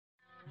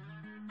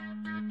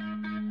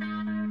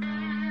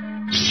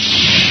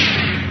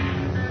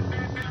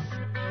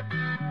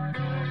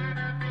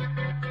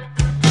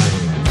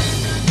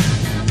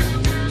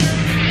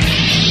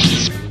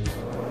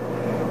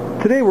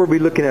Today we'll be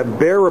looking at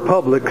Bear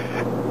Republic's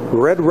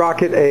Red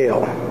Rocket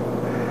Ale,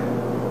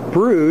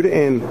 brewed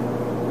in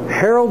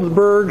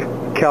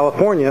Harrodsburg,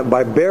 California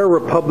by Bear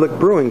Republic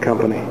Brewing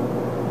Company.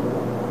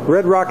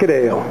 Red Rocket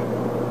Ale.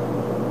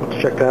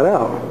 Let's check that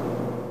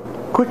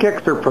out. Quick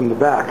excerpt from the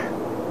back.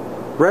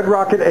 Red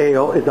Rocket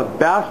Ale is a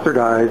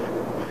bastardized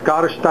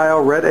Scottish-style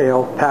red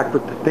ale packed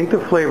with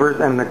distinctive flavors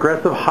and an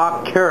aggressive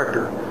hop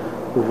character,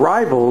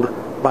 rivaled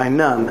by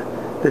none.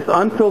 This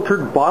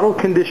unfiltered,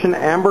 bottle-conditioned,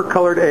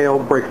 amber-colored ale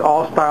breaks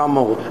all style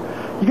molds.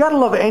 You gotta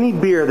love any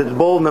beer that's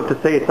bold enough to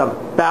say it's a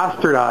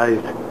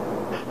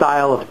bastardized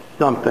style of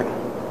something.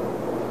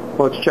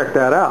 Well, let's check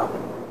that out.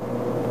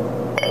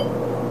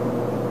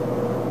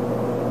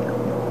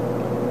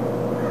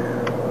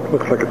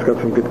 Looks like it's got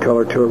some good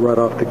color to it right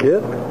off the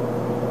get.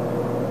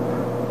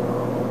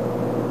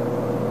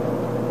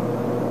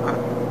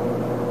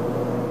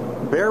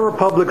 Bear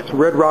Republic's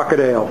Red Rocket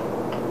Ale.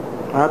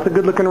 That's a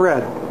good looking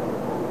red.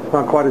 It's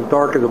not quite as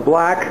dark as a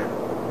black.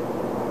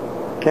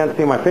 Can't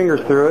see my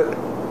fingers through it.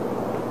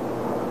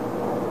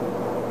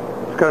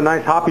 It's got a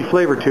nice hoppy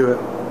flavor to it.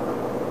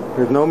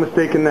 There's no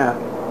mistaking that.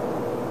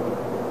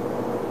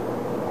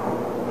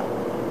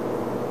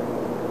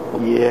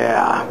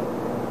 Yeah.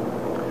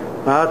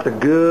 That's a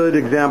good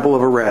example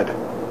of a red.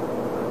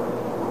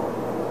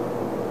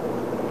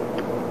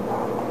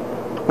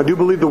 I do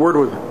believe the word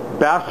was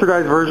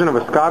bastardized version of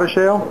a Scottish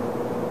ale.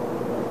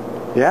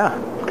 Yeah,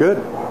 it's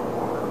good.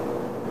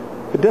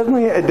 It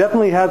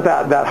definitely has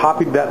that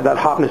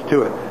hopness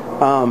to it.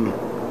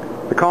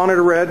 They're calling it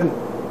a red.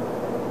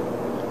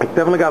 It's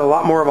definitely got a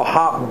lot more of a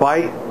hop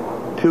bite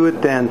to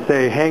it than,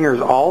 say,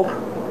 Hanger's Alt.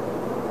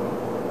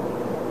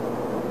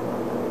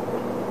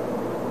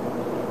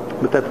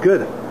 But that's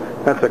good.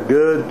 That's a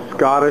good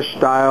Scottish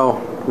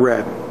style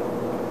red.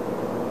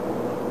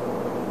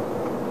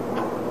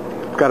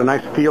 It's got a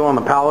nice feel on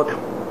the palate.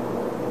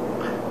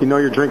 You know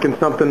you're drinking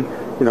something.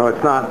 You know,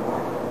 it's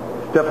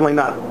definitely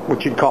not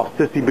what you'd call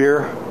sissy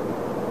beer.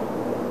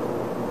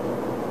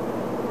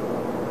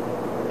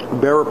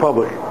 Bear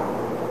Republic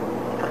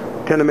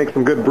tend to make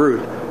some good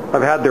brews.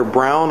 I've had their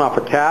brown off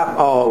a tap.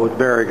 Oh, it was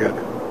very good.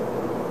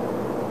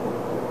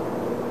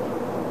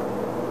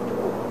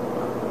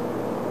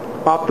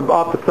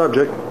 Off the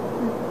subject,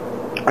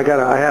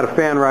 I had a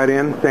fan write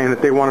in saying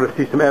that they wanted to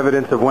see some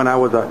evidence of when I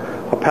was a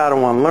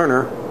Padawan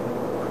learner.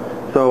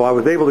 So I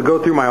was able to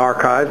go through my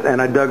archives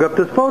and I dug up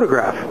this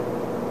photograph.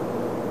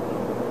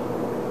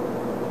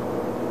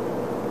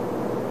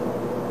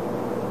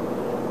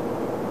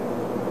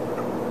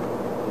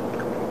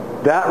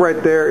 That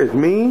right there is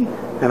me,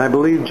 and I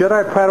believe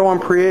Jedi Padawan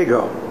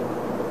Priego,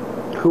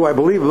 who I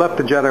believe left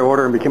the Jedi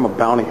Order and became a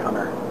bounty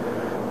hunter.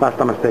 Last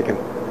I'm mistaken.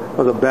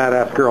 Was a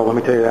badass girl, let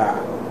me tell you that.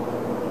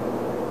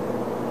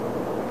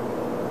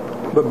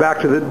 But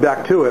back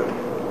to it.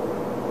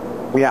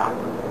 Yeah,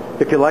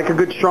 if you like a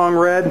good strong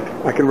red,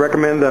 I can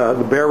recommend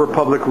the Bear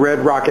Republic Red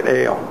Rocket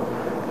Ale.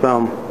 It's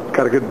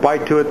got a good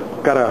bite to it.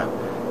 It's got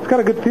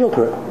a good feel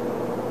to it.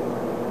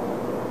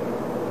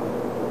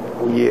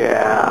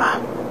 Yeah.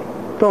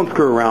 Don't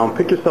screw around.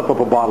 Pick yourself up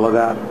a bottle of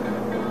that.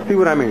 See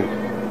what I mean?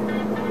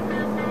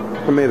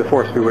 And may the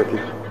Force be with you.